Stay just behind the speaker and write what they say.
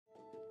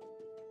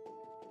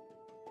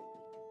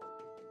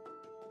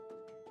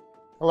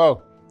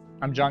Hello,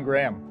 I'm John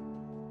Graham.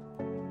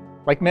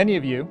 Like many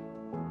of you,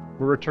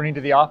 we're returning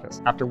to the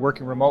office after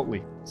working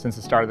remotely since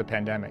the start of the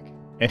pandemic,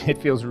 and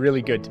it feels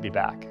really good to be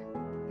back.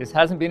 This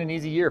hasn't been an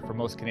easy year for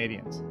most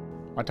Canadians.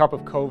 On top of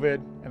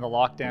COVID and the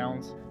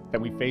lockdowns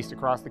that we faced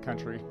across the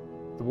country,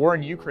 the war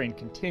in Ukraine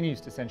continues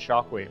to send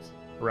shockwaves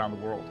around the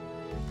world.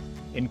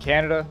 In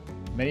Canada,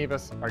 many of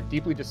us are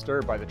deeply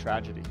disturbed by the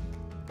tragedy,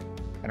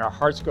 and our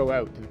hearts go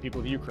out to the people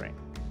of Ukraine.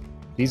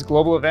 These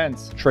global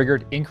events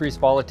triggered increased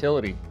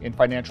volatility in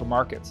financial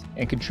markets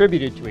and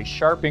contributed to a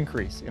sharp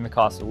increase in the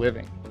cost of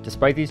living.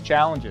 Despite these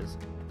challenges,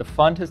 the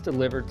fund has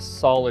delivered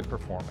solid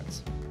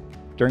performance.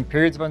 During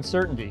periods of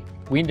uncertainty,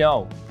 we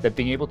know that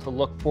being able to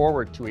look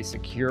forward to a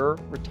secure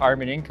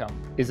retirement income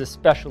is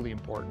especially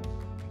important.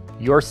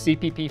 Your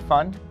CPP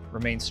fund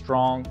remains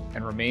strong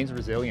and remains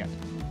resilient.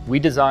 We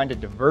designed a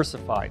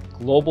diversified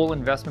global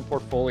investment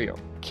portfolio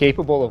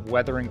capable of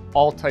weathering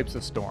all types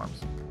of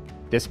storms.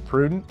 This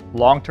prudent,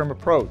 long-term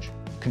approach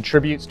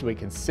contributes to a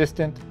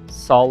consistent,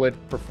 solid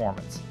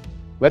performance.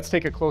 Let's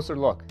take a closer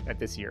look at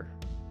this year.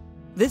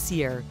 This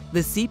year, the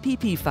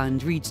CPP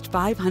Fund reached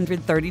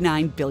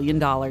 $539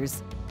 billion,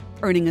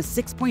 earning a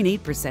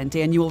 6.8%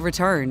 annual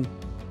return.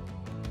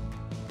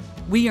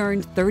 We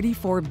earned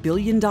 $34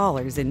 billion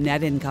in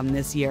net income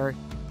this year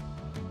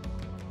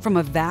from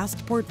a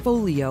vast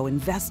portfolio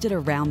invested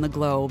around the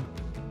globe.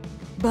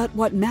 But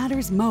what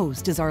matters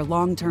most is our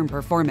long-term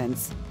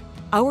performance.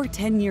 Our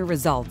 10-year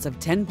results of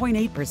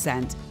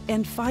 10.8%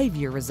 and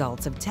 5-year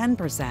results of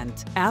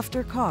 10%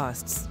 after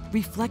costs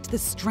reflect the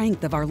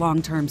strength of our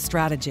long-term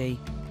strategy.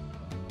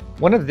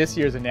 One of this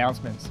year's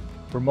announcements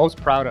we're most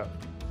proud of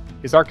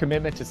is our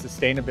commitment to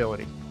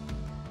sustainability.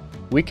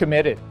 We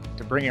committed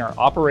to bringing our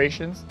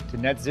operations to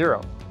net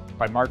zero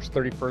by March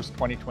 31st,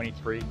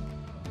 2023,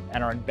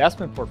 and our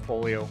investment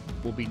portfolio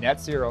will be net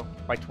zero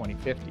by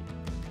 2050.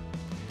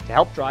 To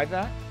help drive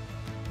that,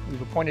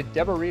 we've appointed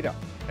Deborah Rita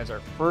as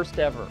our first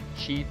ever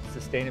Chief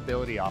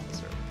Sustainability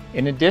Officer,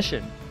 in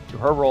addition to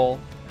her role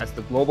as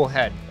the global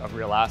head of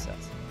real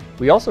assets.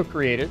 We also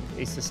created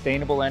a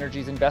Sustainable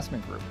Energies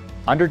Investment Group.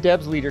 Under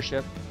Deb's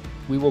leadership,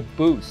 we will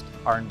boost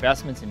our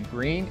investments in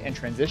green and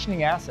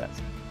transitioning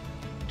assets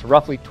to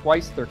roughly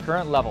twice their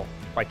current level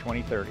by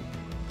 2030.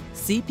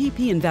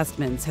 CPP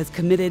Investments has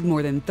committed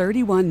more than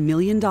 $31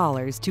 million to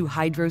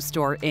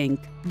HydroStore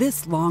Inc.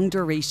 This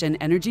long-duration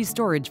energy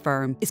storage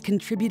firm is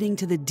contributing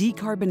to the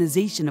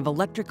decarbonization of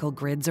electrical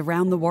grids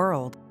around the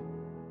world.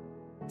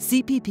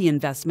 CPP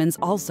Investments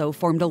also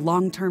formed a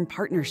long-term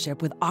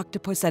partnership with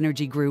Octopus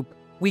Energy Group.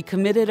 We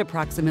committed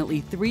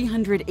approximately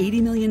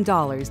 $380 million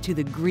to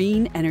the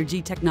Green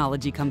Energy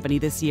Technology Company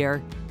this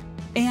year.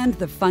 And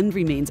the fund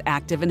remains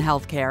active in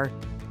healthcare.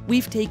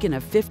 We've taken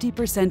a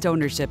 50%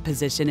 ownership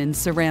position in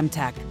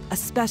CeramTech, a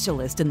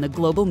specialist in the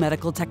global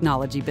medical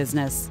technology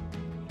business.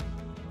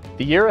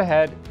 The year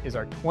ahead is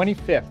our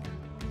 25th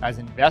as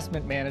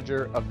investment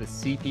manager of the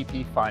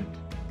CPP Fund.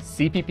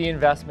 CPP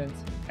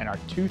Investments and our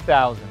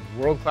 2,000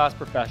 world-class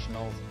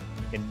professionals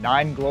in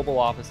 9 global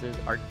offices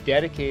are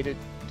dedicated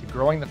to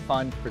growing the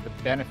fund for the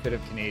benefit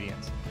of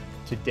Canadians,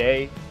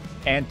 today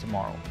and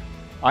tomorrow.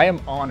 I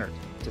am honored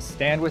to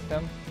stand with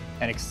them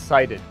and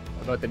excited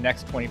about the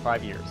next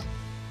 25 years.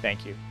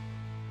 Thank you.